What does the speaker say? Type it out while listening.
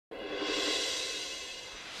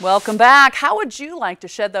Welcome back. How would you like to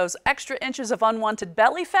shed those extra inches of unwanted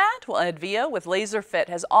belly fat? Well, Edvia with Laser Fit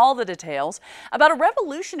has all the details about a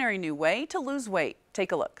revolutionary new way to lose weight.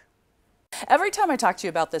 Take a look. Every time I talk to you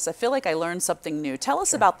about this, I feel like I learned something new. Tell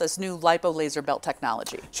us about this new Lipo Laser belt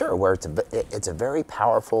technology. Sure, where it's a very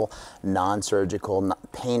powerful, non-surgical,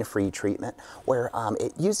 pain-free treatment where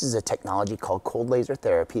it uses a technology called cold laser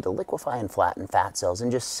therapy to liquefy and flatten fat cells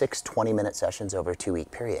in just 6 20-minute sessions over a 2-week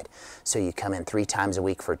period. So you come in 3 times a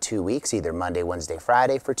week for 2 weeks, either Monday, Wednesday,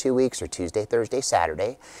 Friday for 2 weeks or Tuesday, Thursday,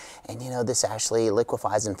 Saturday. And you know, this actually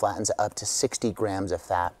liquefies and flattens up to 60 grams of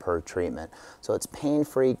fat per treatment. So it's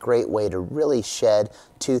pain-free, great way to really shed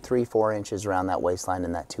 2, 3, 4 inches around that waistline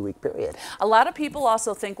in that 2-week period. A lot of people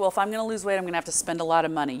also think, well, if I'm going to lose weight, I'm going to have to spend a lot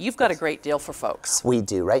of money. You've got a great deal for folks. We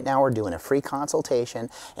do. Right now we're doing a free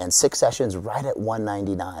consultation and 6 sessions right at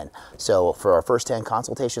 $199. So for our first 10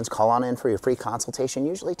 consultations, call on in for your free consultation.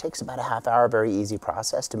 Usually takes about a half hour, very easy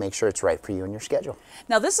process to make sure it's right for you and your schedule.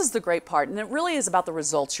 Now this is the great part, and it really is about the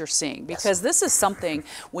results you're seeing, because this is something,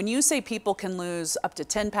 when you say people can lose up to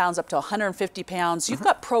 10 pounds, up to 150 pounds, you've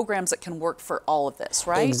got programs that can work for all of this,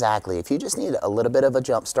 right? Exactly. If you just need a little bit of a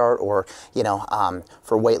jump start, or, you know,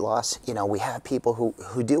 for weight loss, you know, we have people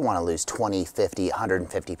who do want to lose 20, 50,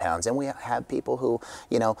 150 pounds, and we have people who,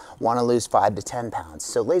 you know, want to lose 5 to 10 pounds.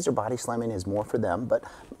 So laser body slimming is more for them, but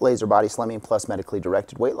laser body slimming plus medically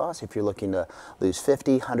directed weight loss, if you're looking to lose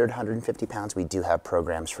 50, 100, 150 pounds, we do have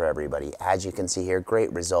programs for everybody. As you can see here,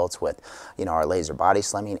 great results with, you know, our laser body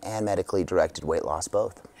slimming and medically directed weight loss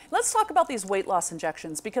both. Let's talk about these weight loss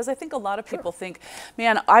injections, because I think a lot of people think,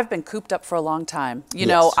 man, I've been cooped up for a long time. You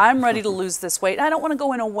know, I'm ready to lose this weight. I don't want to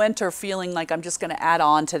go in a winter feeling like I'm just going to add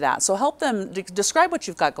on to that. So help them describe what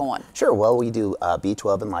you've got going. Sure. Well, we do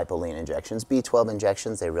B12 and lipoline injections. B12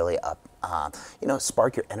 injections, they really you know,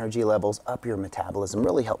 spark your energy levels, up your metabolism,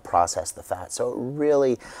 really help process the fat. So it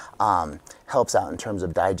really helps out in terms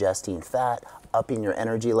of digesting fat, upping your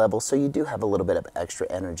energy levels, so you do have a little bit of extra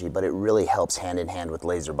energy, but it really helps hand in hand with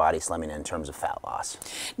laser body slimming in terms of fat loss.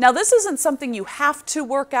 Now this isn't something you have to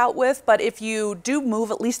work out with, but if you do move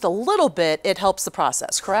at least a little bit, it helps the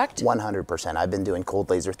process, correct? 100%. I've been doing cold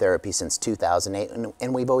laser therapy since 2008,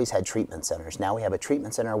 and we've always had treatment centers. Now we have a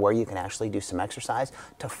treatment center where you can actually do some exercise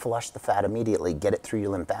to flush the fat immediately, get it through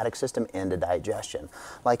your lymphatic system into digestion.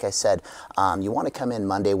 Like I said, you want to come in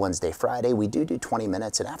Monday, Wednesday, Friday. We do 20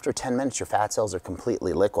 minutes, and after 10 minutes your fat cells are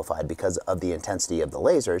completely liquefied because of the intensity of the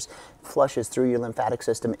lasers. Flushes through your lymphatic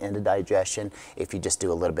system into digestion. If you just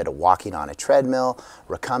do a little bit of walking on a treadmill,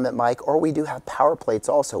 recumbent bike, or we do have power plates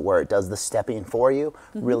also where it does the stepping for you,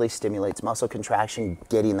 really stimulates muscle contraction,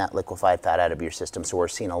 getting that liquefied fat out of your system. So we're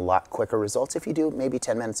seeing a lot quicker results. If you do maybe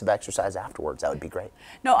 10 minutes of exercise afterwards, that would be great.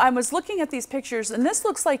 No, I was looking at these pictures, and this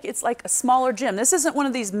looks like it's like a smaller gym. This isn't one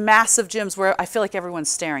of these massive gyms where I feel like everyone's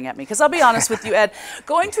staring at me, because I'll be honest with you, Ed,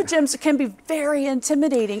 going to gyms can be very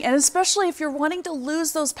intimidating, and especially if you're wanting to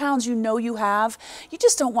lose those pounds you know you have, you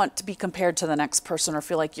just don't want to be compared to the next person or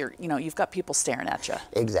feel like you've got people staring at you.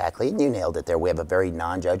 Exactly, and you nailed it there. We have a very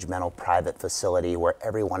non-judgmental private facility where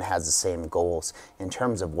everyone has the same goals in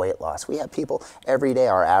terms of weight loss. We have people every day,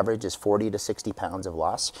 our average is 40 to 60 pounds of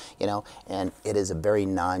loss, you know, and it is a very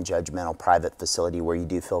non-judgmental private facility where you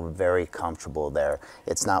do feel very comfortable there.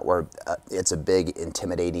 It's not where it's a big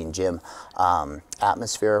intimidating gym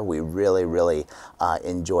atmosphere. We really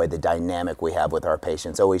enjoy the dynamic we have with our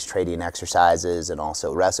patients, always trading exercises and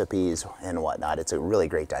also recipes and whatnot. It's a really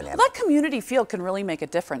great dynamic. Well, that community feel can really make a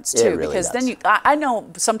difference too, really because does. then I know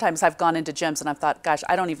sometimes I've gone into gyms and I've thought, gosh,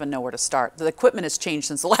 I don't even know where to start. The equipment has changed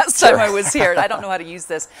since the last time I was here. I don't know how to use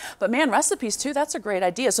this. But man, recipes too, that's a great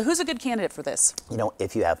idea. So who's a good candidate for this? You know,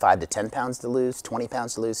 if you have 5 to 10 pounds to lose, 20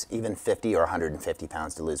 pounds to lose, even 50 or 150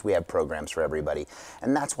 pounds to lose, we have programs for everybody.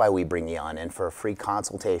 And that's why we bring you on in for a free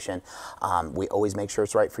consultation. We always make sure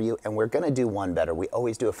it's right for you, and we're going to do one better. We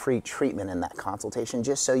always do a free treatment in that consultation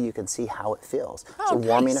just so you can see how it feels. It's a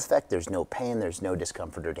warming effect. There's no pain, there's no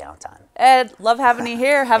discomfort or downtime. Ed, love having you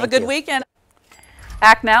here. Have a good weekend.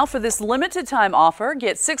 Act now for this limited time offer.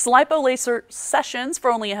 Get 6 Lipo Laser sessions for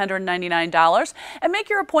only $199, and make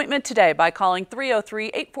your appointment today by calling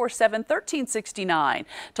 303-847-1369.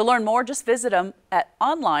 To learn more, just visit them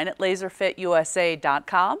online at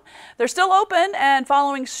laserfitusa.com. They're still open and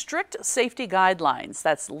following strict safety guidelines.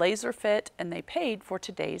 That's Laser Fit, and they paid for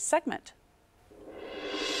today's segment.